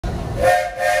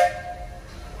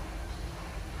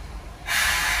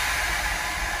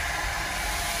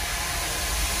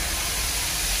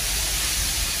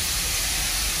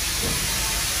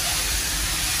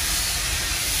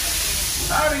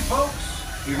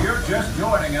If you're just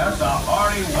joining us, a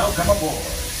hearty welcome aboard.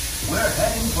 We're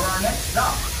heading for our next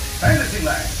stop,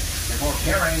 Fantasyland, before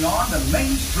carrying on to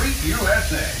Main Street,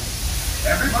 U.S.A.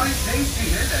 Everybody stay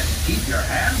seated and keep your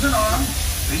hands and arms,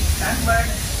 feet and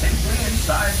legs safely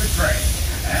inside the train.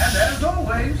 And as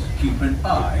always, keep an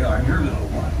eye on your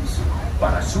little ones.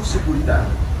 Para su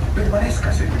seguridad,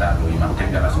 permanezca sentado y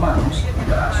mantenga las manos,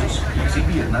 brazos, pies y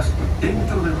piernas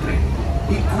dentro del tren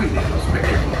y cuide a los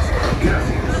pequeños.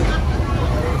 Gracias.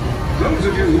 Those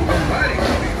of you who've been riding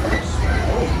with me for a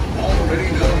spell already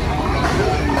know how much I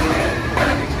love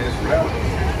riding this railroad.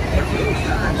 But those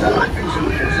times I think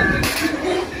something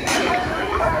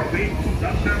big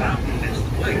Thunder Mountain is the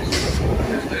place.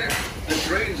 Is there? The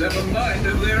trains have a mind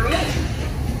of their own.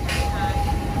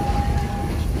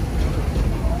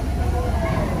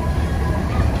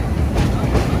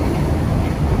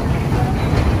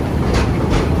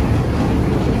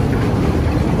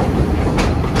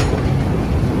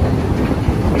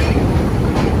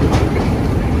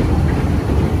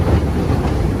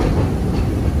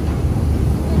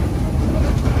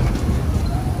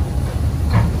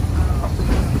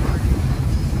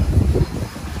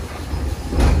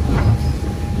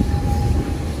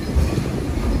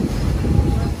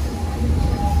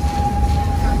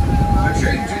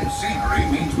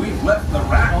 Left the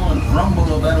rattle and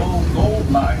rumble of that old gold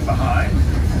mine behind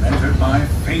and entered my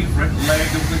favorite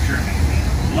leg of the journey.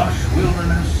 Lush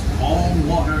wilderness, calm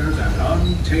waters, and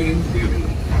untamed beauty.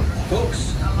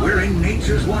 Folks, we're in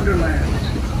nature's wonderland.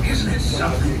 Isn't it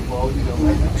something?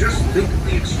 Just think of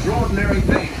the extraordinary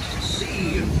things to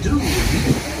see and do in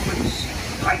these moments.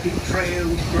 Hiking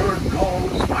trails, bird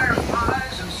calls,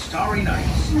 fireflies, and starry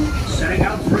nights. Setting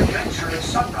out for adventure at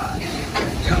sunrise,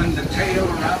 and telling the tale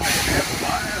around the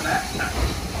campfire that night.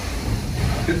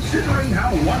 Considering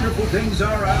how wonderful things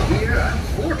are out here, I'm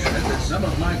fortunate that some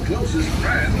of my closest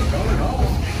friends call it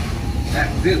home.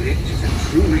 That village is a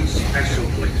truly special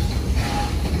place.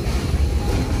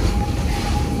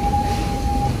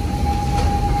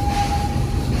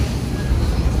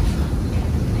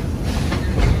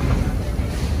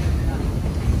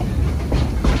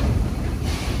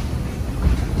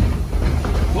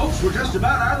 We're just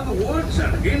about out of the woods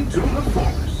and into the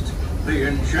forest. The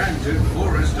enchanted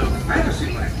forest of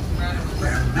Fantasyland,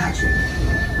 where magic...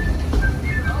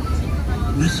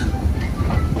 Listen.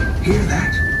 Hear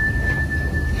that?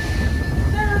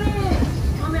 There it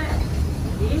is! On that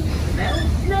big metal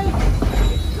snake.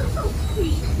 It's so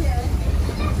sweet, Dad.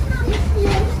 It's not a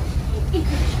snake. It's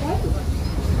a tail.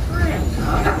 Friends,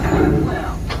 huh?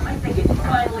 Well, I think it's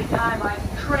finally time I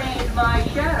trained my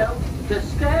shadow to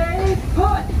stay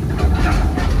put.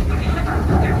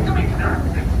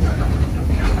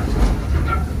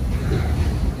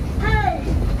 Hey!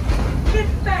 Get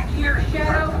back here,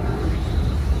 Shadow!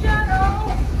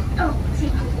 Shadow! Oh,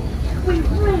 Tinkle, we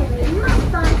really must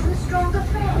find some stronger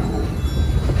friends.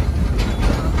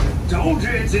 Told you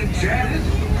it's enchanted,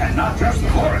 and not just the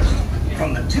forest.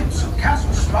 From the tips of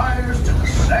castle spires to the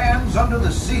sands under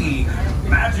the sea,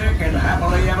 magic and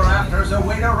happily ever afters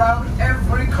await around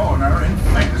every corner in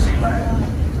Fantasyland.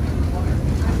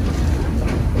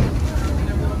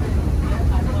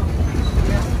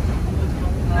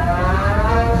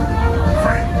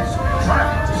 Friends,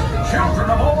 travelers, children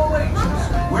of all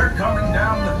ages, we're coming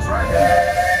down the track.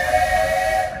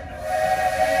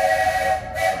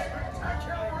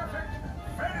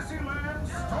 Fantasyland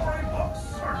Storybook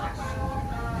Circus.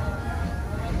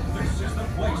 This is the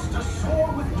place to soar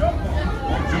with Dumbo,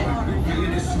 or join Goofy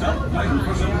in his stunt plane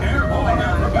for some airborne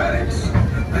acrobatics.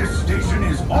 This station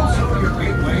is also your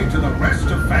gateway to the rest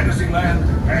of Fantasyland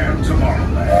and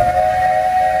Tomorrowland.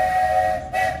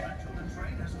 The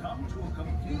train has come to a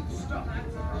complete stop.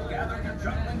 Gather your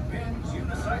juggling pins,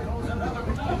 unicycles, and other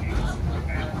belongings,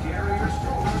 and carry your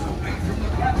strollers away from the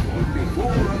platform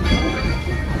before unloading.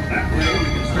 That way we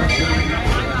can start building up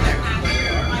for the next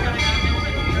layer.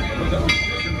 For those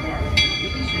disembarked,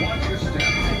 please watch your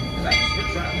step. Thanks for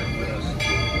traveling with us.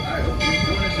 I hope you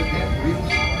join us again real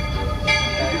soon.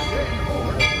 As you're staying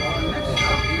forward, our next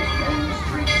stop is Main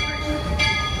Street Station.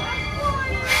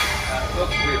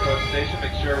 Folks, as we approach the station,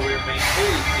 make sure we remain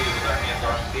fully seated with our hands,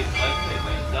 arms, feet, and legs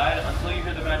safely inside. Until you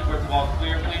hear the magic words of all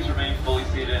clear, please remain fully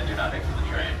seated and do not exit the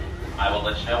train. I will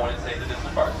let you know when it's safe to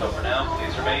disembark. So for now,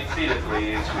 please remain seated,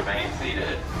 please. Remain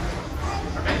seated.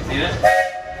 Remain seated.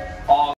 All